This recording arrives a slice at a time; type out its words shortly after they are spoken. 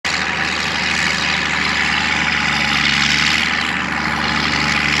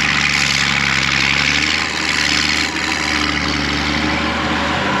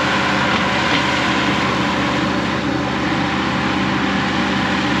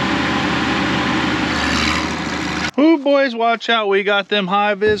boys, watch out. We got them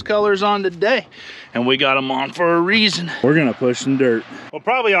high vis colors on today, and we got them on for a reason. We're gonna push some dirt. We'll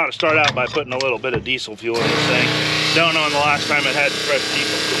probably ought to start out by putting a little bit of diesel fuel in this thing. Don't know when the last time it had fresh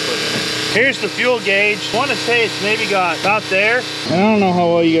diesel fuel put in it. Here's the fuel gauge. I want to say it's maybe got about there. I don't know how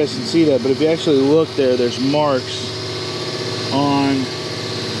well you guys can see that, but if you actually look there, there's marks on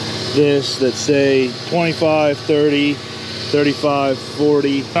this that say 25, 30, 35,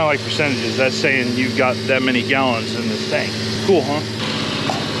 40. It's not like percentages. That's saying you've got that many gallons in this tank. Cool, huh?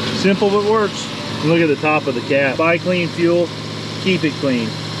 Simple but works. Look at the top of the cap. Buy clean fuel, keep it clean.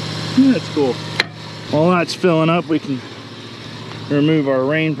 That's cool. While that's filling up, we can remove our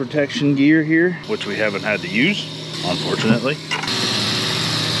rain protection gear here, which we haven't had to use, unfortunately.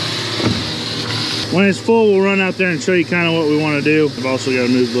 When it's full, we'll run out there and show you kind of what we want to do. I've also got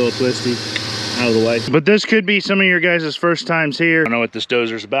to move the little twisty out of the way. But this could be some of your guys' first times here. I don't know what this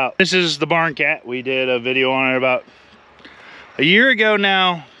Dozer's about. This is the Barn Cat. We did a video on it about a year ago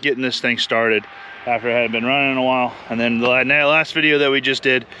now, getting this thing started after it had been running a while. And then the last video that we just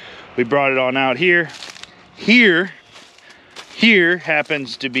did, we brought it on out here. Here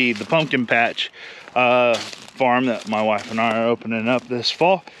happens to be the pumpkin patch farm that my wife and I are opening up this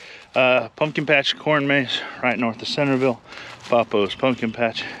fall. Pumpkin patch corn maze right north of Centerville. Papo's Pumpkin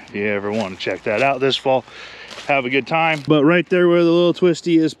Patch. If you ever want to check that out this fall, have a good time. But right there where the little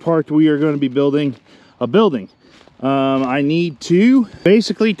twisty is parked, we are going to be building a building. I need to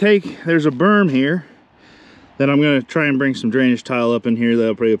basically there's a berm here that I'm going to try and bring some drainage tile up in here.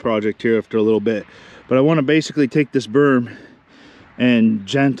 That'll be a project here after a little bit. But I want to basically take this berm and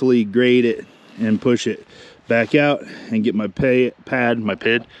gently grade it and push it back out and get my pad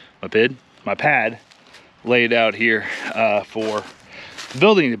laid out here for the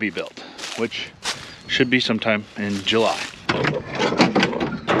building to be built, which should be sometime in July.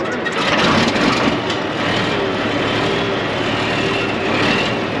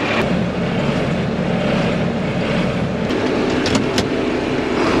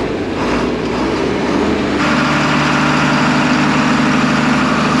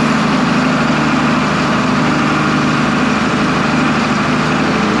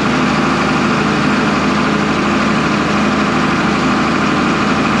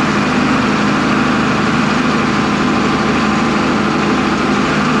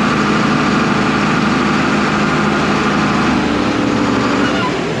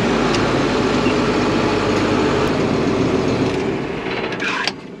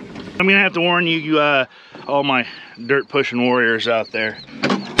 I'm gonna have to warn you, all my dirt pushing warriors out there.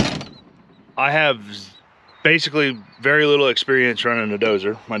 I have basically very little experience running a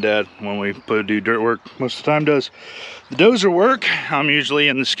dozer. My dad, when we do dirt work, most of the time does the dozer work. I'm usually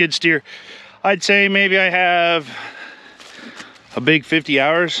in the skid steer. I'd say maybe I have a big 50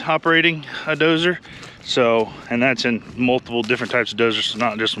 hours operating a dozer. So, and that's in multiple different types of dozers,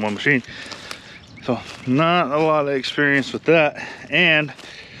 not just one machine. So not a lot of experience with that. And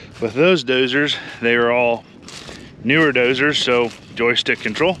with those dozers, they were all newer dozers, so joystick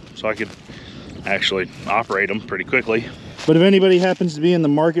control, so I could actually operate them pretty quickly. But if anybody happens to be in the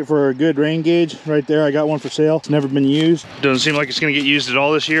market for a good rain gauge, right there, I got one for sale. It's never been used. Doesn't seem like it's gonna get used at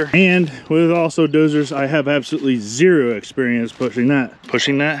all this year. And with also dozers, I have absolutely zero experience pushing dirt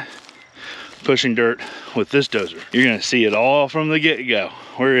with this dozer. You're gonna see it all from the get-go.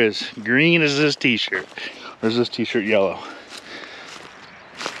 Where is green is this t-shirt? Where's this t-shirt yellow?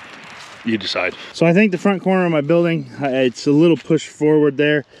 You decide. So I think the front corner of my building, it's a little pushed forward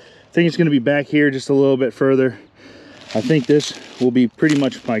there. I think it's going to be back here just a little bit further. I think this will be pretty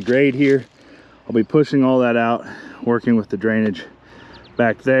much my grade here. I'll be pushing all that out, working with the drainage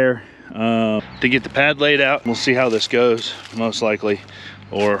back there to get the pad laid out. We'll see how this goes, most likely,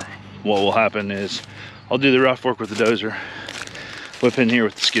 or what will happen is I'll do the rough work with the dozer, whip in here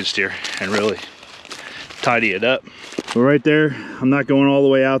with the skid steer, and really tidy it up. So right there, I'm not going all the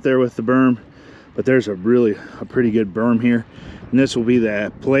way out there with the berm, but there's a pretty good berm here. And this will be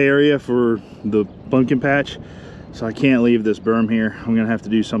the play area for the pumpkin patch. So I can't leave this berm here. I'm gonna have to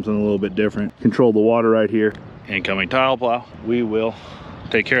do something a little bit different. Control the water right here. Incoming tile plow. We will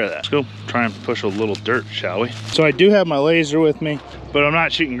take care of that. Let's go try and push a little dirt, shall we? So I do have my laser with me, but I'm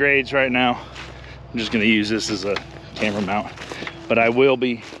not shooting grades right now. I'm just gonna use this as a camera mount. But I will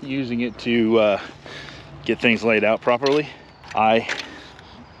be using it to get things laid out properly. I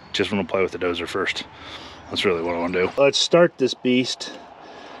just want to play with the dozer first. That's really what I want to do. Let's start this beast.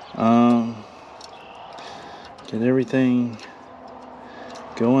 Get everything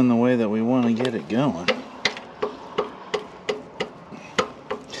going the way that we want to get it going.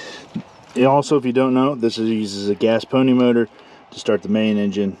 Also, if you don't know, this uses a gas pony motor to start the main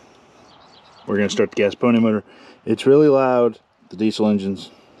engine We're gonna start the gas pony motor. It's really loud. The diesel engine's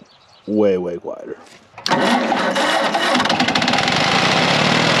way, way quieter.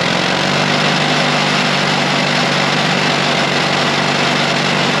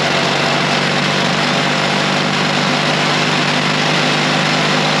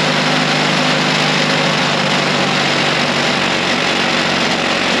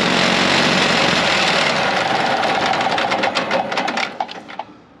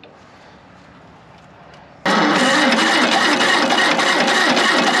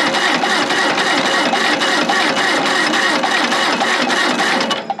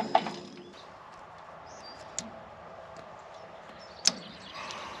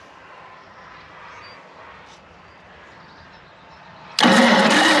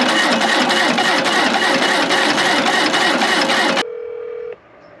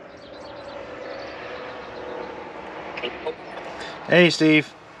 Hey,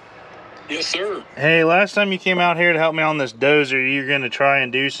 Steve. Yes, sir. Hey, last time you came out here to help me on this dozer, you're going to try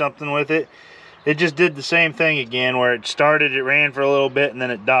and do something with it. It just did the same thing again, where it started, it ran for a little bit, and then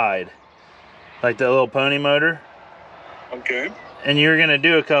it died. Like that little pony motor. Okay. And you're going to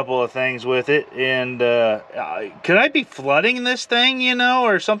do a couple of things with it. And could I be flooding this thing, you know,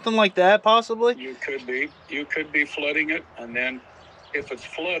 or something like that, possibly? You could be. You could be flooding it, and then if it's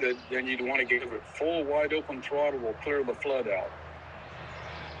flooded, then you'd want to give it full wide open throttle will clear the flood out.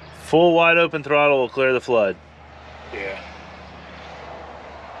 Full wide open throttle will clear the flood. Yeah.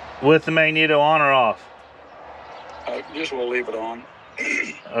 With the magneto on or off? Just we'll leave it on.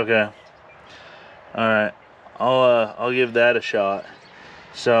 Okay. All right. I'll give that a shot.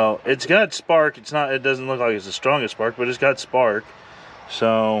 So it's got spark. It's not. It doesn't look like it's the strongest spark, but it's got spark.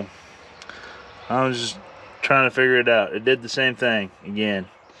 So I was just trying to figure it out. It did the same thing again.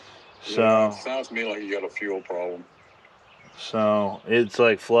 So yeah, it sounds to me like you got a fuel problem. So it's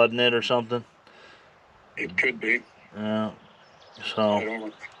like flooding it or something. It could be. Yeah. So I don't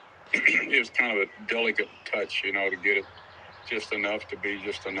know. It was kind of a delicate touch, you know, to get it just enough to be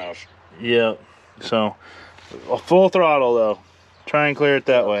just enough. Yep. So a full throttle though. Try and clear it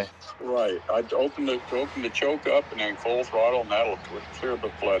that way. Right. I'd open the choke up and then full throttle, and that'll clear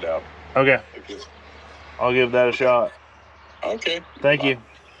the flood out. Okay. I'll give that a shot. Okay. Thank you.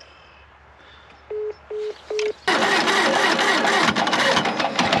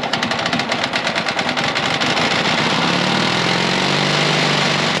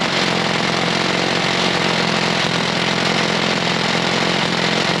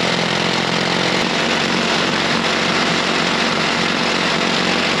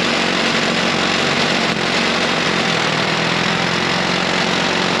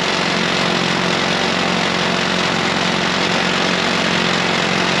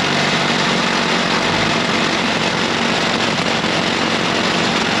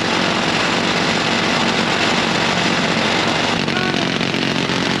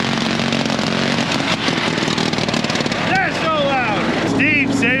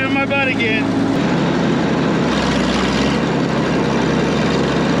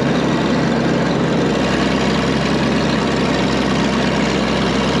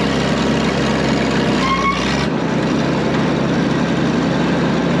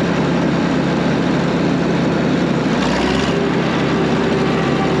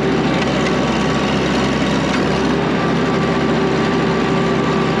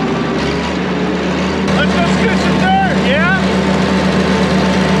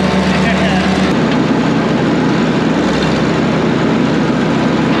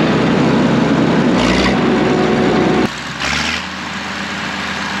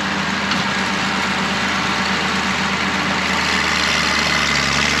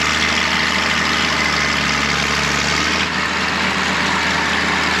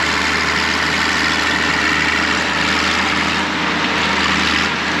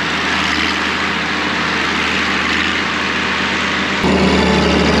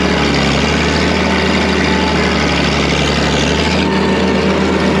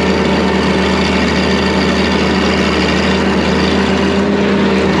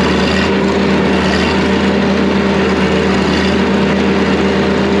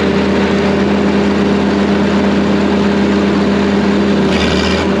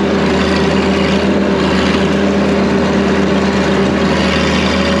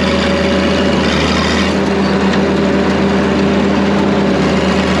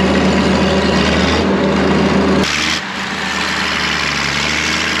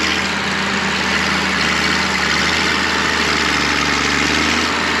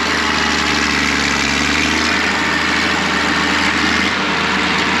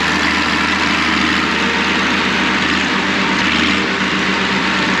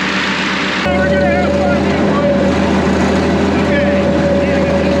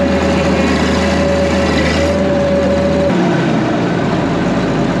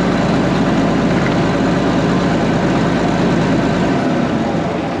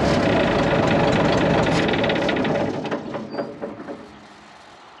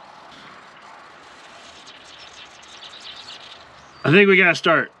 I think we gotta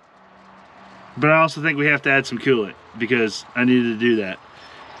start. But I also think we have to add some coolant because I needed to do that.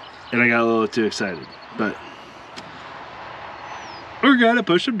 And I got a little too excited. But we're gonna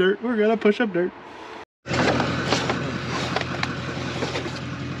push some dirt. We're gonna push some dirt.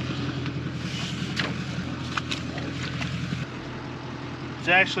 It's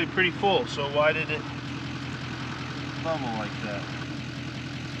actually pretty full, so why did it bubble like that?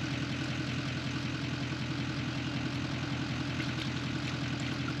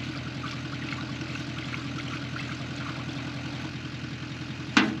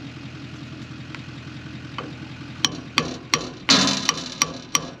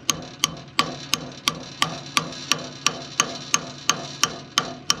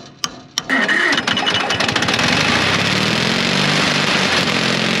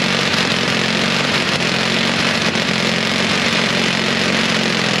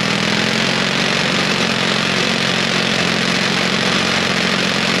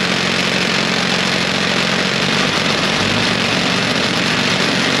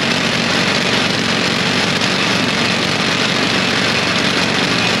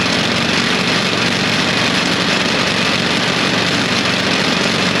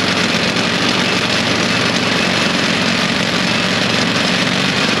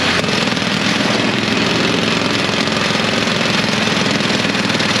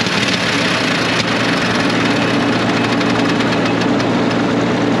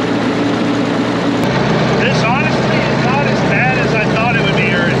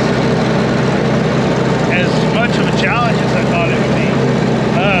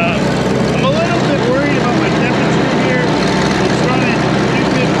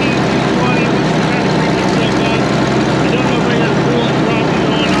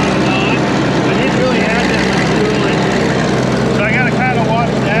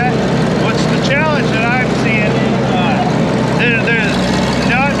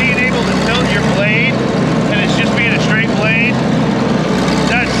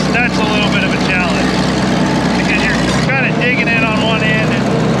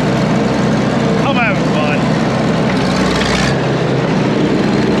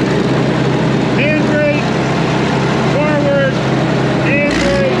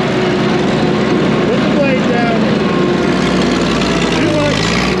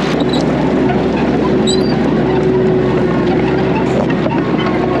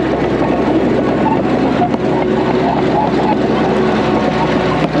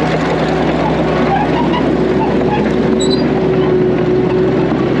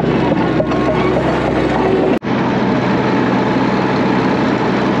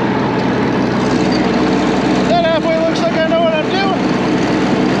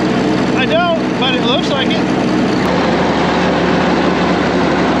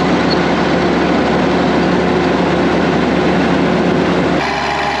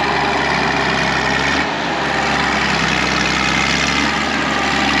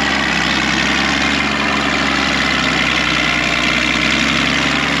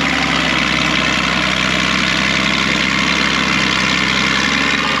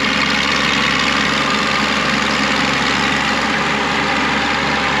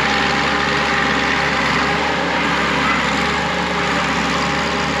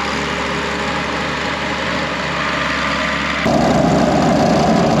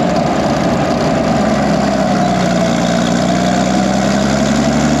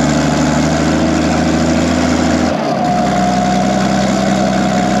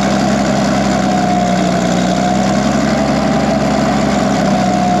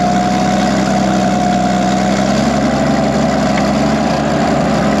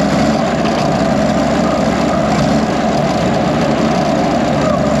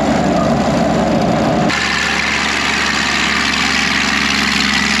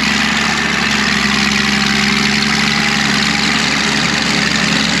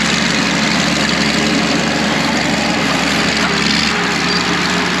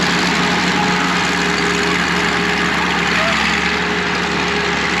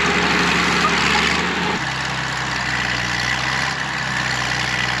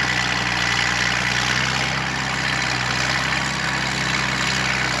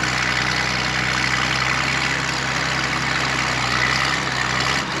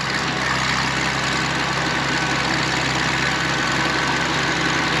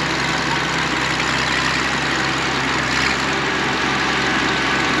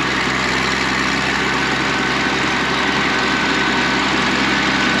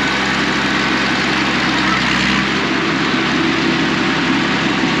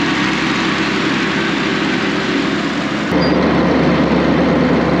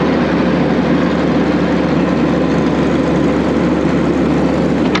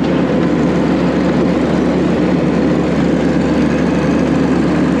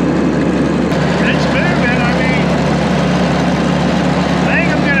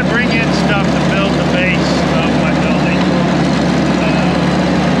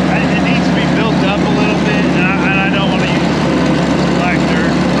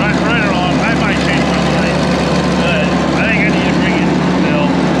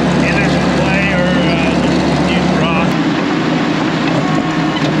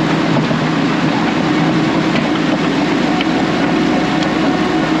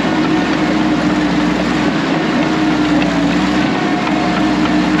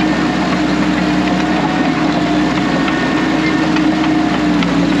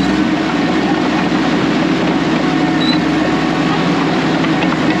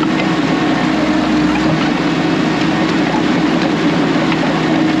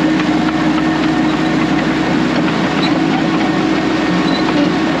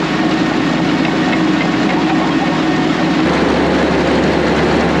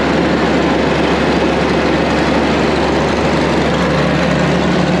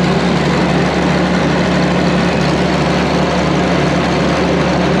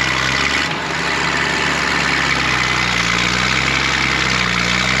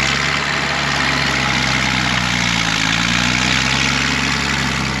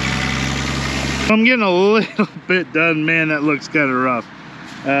 I'm getting a little bit done. Man, that looks kind of rough.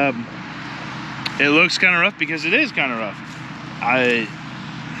 It looks kind of rough because it is kind of rough.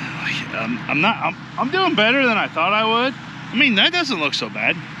 I'm doing better than I thought I would. I mean, that doesn't look so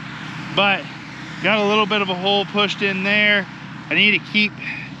bad, but got a little bit of a hole pushed in there. I need to keep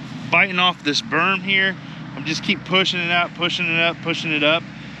biting off this berm here. I'm just keep pushing it up, pushing it up, pushing it up.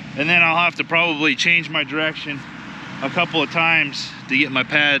 And then I'll have to probably change my direction a couple of times to get my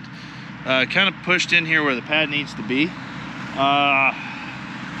pad kind of pushed in here where the pad needs to be.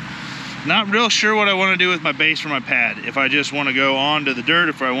 Not real sure what I want to do with my base for my pad. If I just want to go onto the dirt,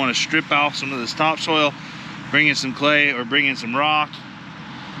 if I want to strip off some of this topsoil, bring in some clay or bring in some rock.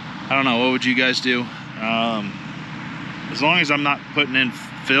 I don't know, what would you guys do? As long as I'm not putting in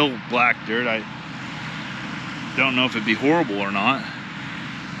fill black dirt, I don't know if it'd be horrible or not.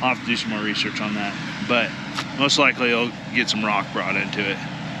 I'll have to do some more research on that. But most likely I'll get some rock brought into it.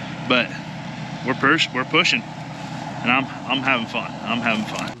 But we're pushing. And I'm having fun. I'm having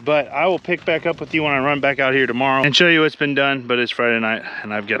fun. But I will pick back up with you when I run back out here tomorrow and show you what's been done. But it's Friday night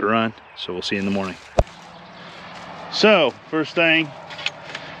and I've got to run. So we'll see you in the morning. So first thing,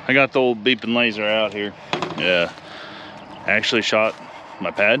 I got the old beeping laser out here. Yeah, I actually shot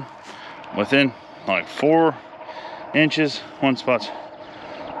my pad within like 4 inches. One spot's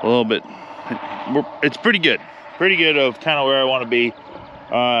a little bit, it's pretty good of kind of where I want to be.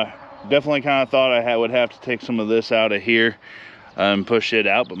 Definitely kind of thought I would have to take some of this out of here and push it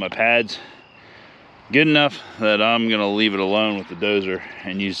out, but my pad's good enough that I'm gonna leave it alone with the dozer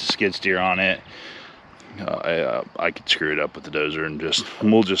and use the skid steer on it. I could screw it up with the dozer and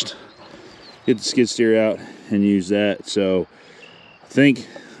we'll just get the skid steer out and use that. So I think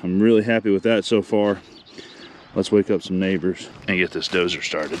I'm really happy with that so far. Let's wake up some neighbors and get this dozer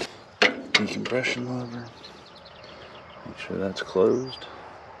started. Decompression lever, make sure that's closed.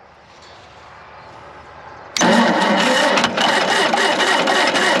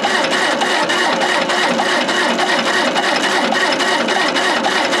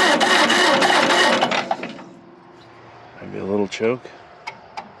 Maybe a little choke.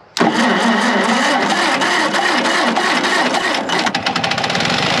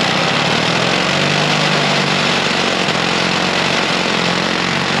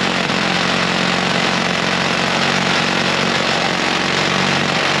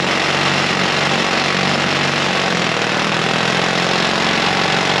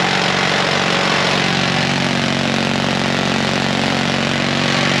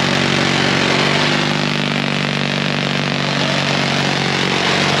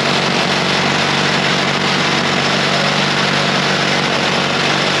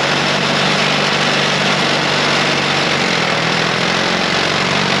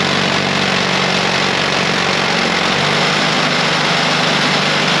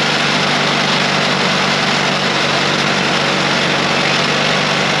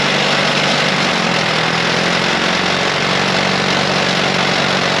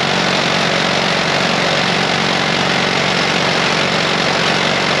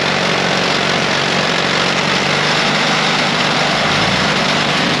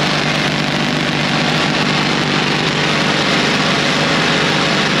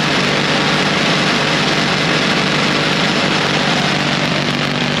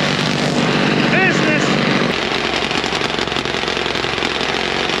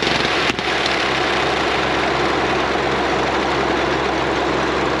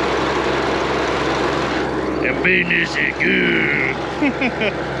 Business is good.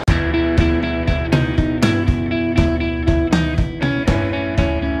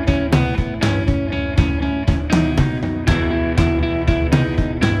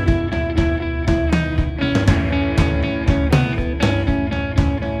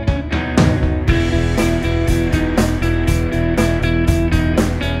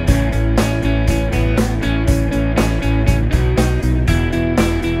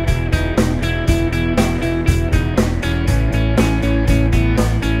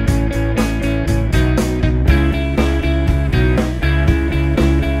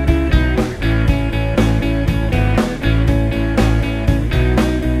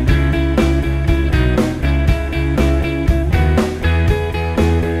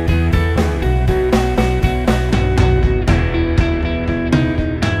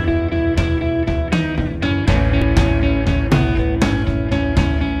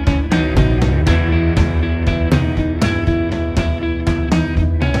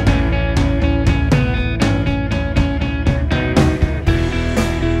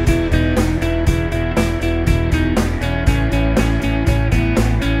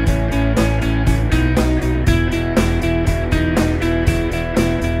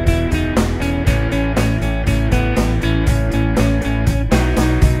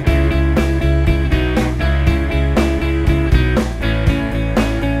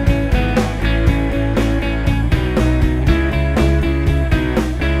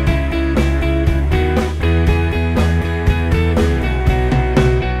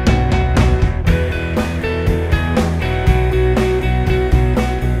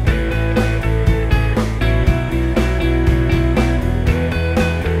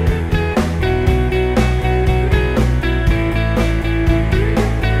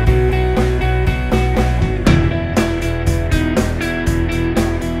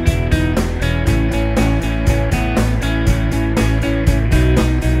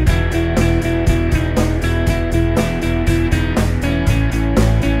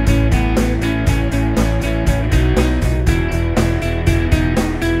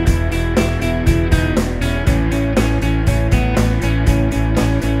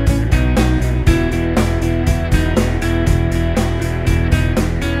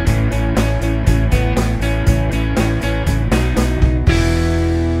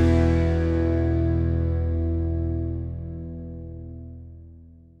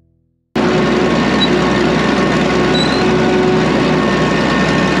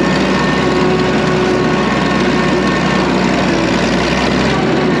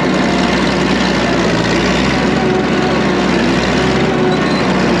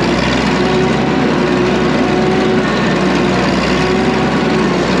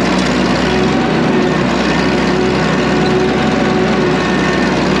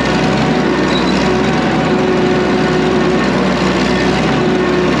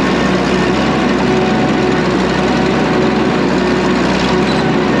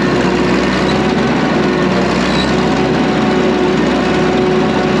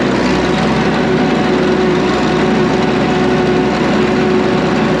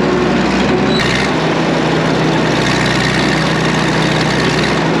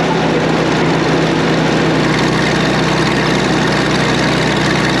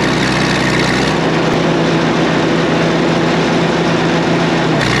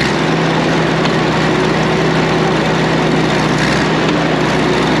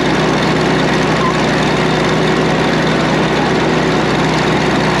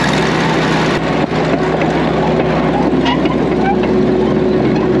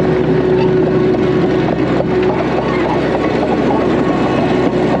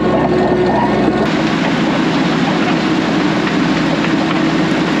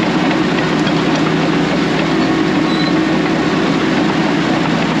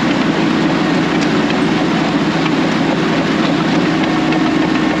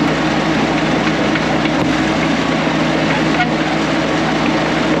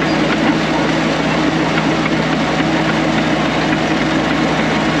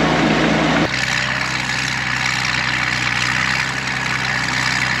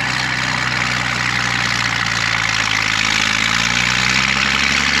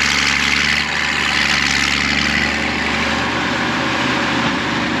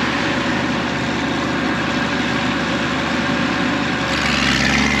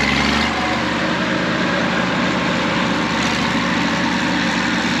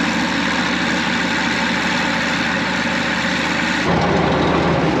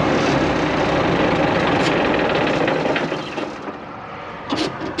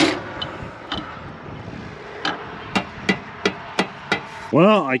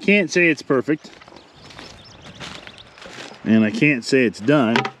 Well, I can't say it's perfect, and I can't say it's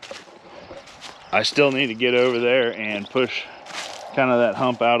done. I still need to get over there and push kind of that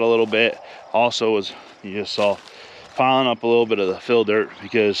hump out a little bit. Also, as you just saw, piling up a little bit of the fill dirt,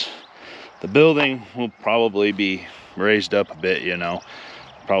 because the building will probably be raised up a bit, you know.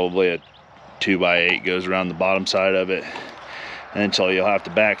 Probably a 2x8 goes around the bottom side of it, and so you'll have to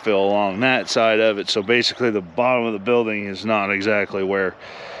backfill along that side of it. So basically the bottom of the building is not exactly where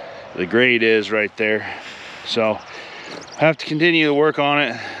the grade is right there. So I have to continue to work on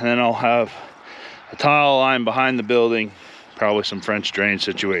it, and then I'll have a tile line behind the building, probably some French drain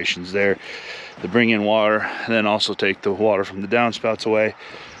situations there to bring in water, and then also take the water from the downspouts away.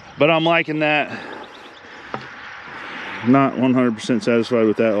 But I'm liking that. Not 100% satisfied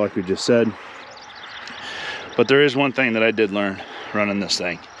with that, like we just said. But there is one thing that I did learn running this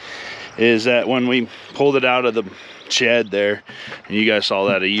thing, is that when we pulled it out of the shed there, and you guys saw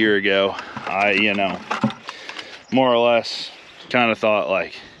that a year ago, I, you know, more or less kind of thought,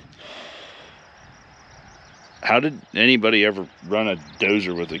 like, how did anybody ever run a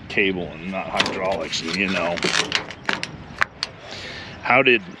dozer with a cable and not hydraulics? And, you know, how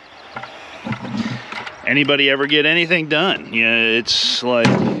did anybody ever get anything done? Yeah, it's like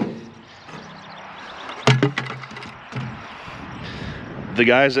the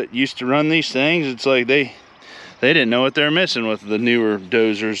guys that used to run these things, it's like they didn't know what they're missing with the newer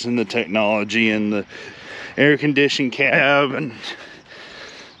dozers and the technology and the air-conditioned cab and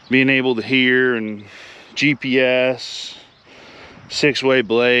being able to hear and GPS, 6-way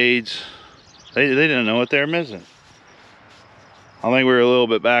blades. They didn't know what they were missing. I think we were a little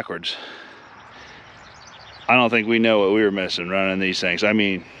bit backwards. I don't think we know what we were missing running these things. I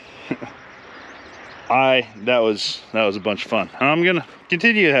mean, that was a bunch of fun. And I'm gonna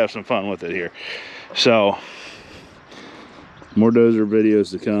continue to have some fun with it here. So more dozer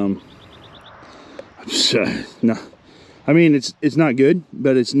videos to come. No, I mean, it's not good,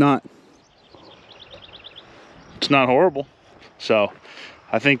 but it's not horrible. So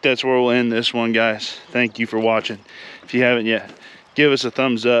I think that's where we'll end this one, guys. Thank you for watching. If you haven't yet, give us a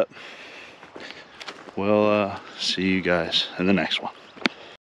thumbs up. We'll see you guys in the next one.